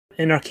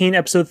In Arcane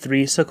Episode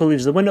 3, Silco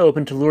leaves the window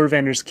open to lure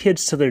Vander's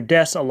kids to their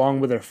deaths along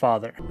with their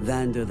father.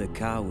 Vander the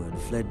coward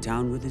fled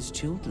town with his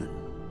children,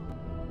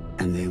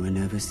 and they were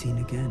never seen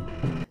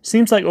again.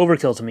 Seems like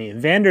overkill to me.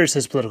 Vander is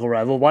his political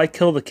rival, why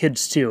kill the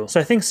kids too? So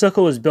I think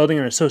Silco was building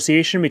an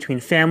association between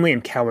family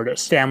and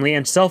cowardice, family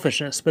and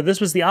selfishness, but this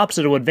was the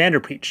opposite of what Vander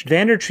preached.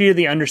 Vander treated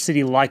the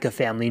undercity like a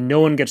family, no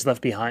one gets left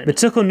behind. But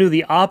Silco knew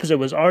the opposite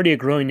was already a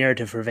growing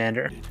narrative for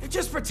Vander. They're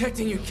just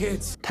protecting you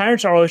kids.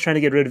 Tyrants are always trying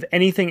to get rid of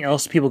anything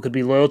else people could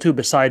be loyal to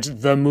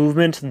besides the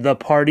movement, the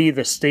party,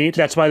 the state.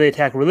 That's why they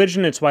attack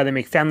religion, it's why they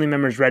make family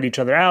members rat each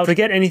other out.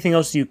 Forget anything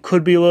else you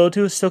could be loyal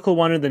to, Silco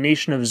wanted the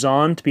nation of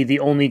ZAUN to be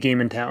the only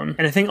game in town.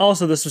 And I think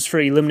also this was for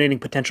eliminating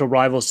potential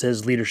rivals to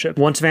his leadership.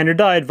 Once Vander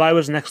died, Vi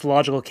was the next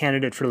logical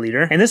candidate for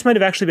leader, and this might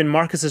have actually been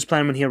Marcus's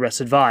plan when he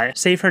arrested Vi.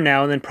 Save her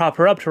now and then prop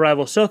her up to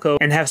rival Silco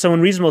and have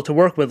someone reasonable to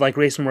work with like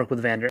Grayson worked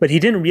with Vander. But he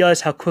didn't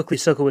realize how quickly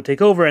Silco would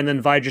take over, and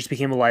then Vi just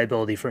became a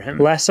liability for him.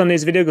 Last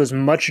Sunday's video goes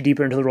much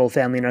deeper into the role of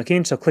family in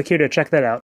Arcane, so click here to check that out.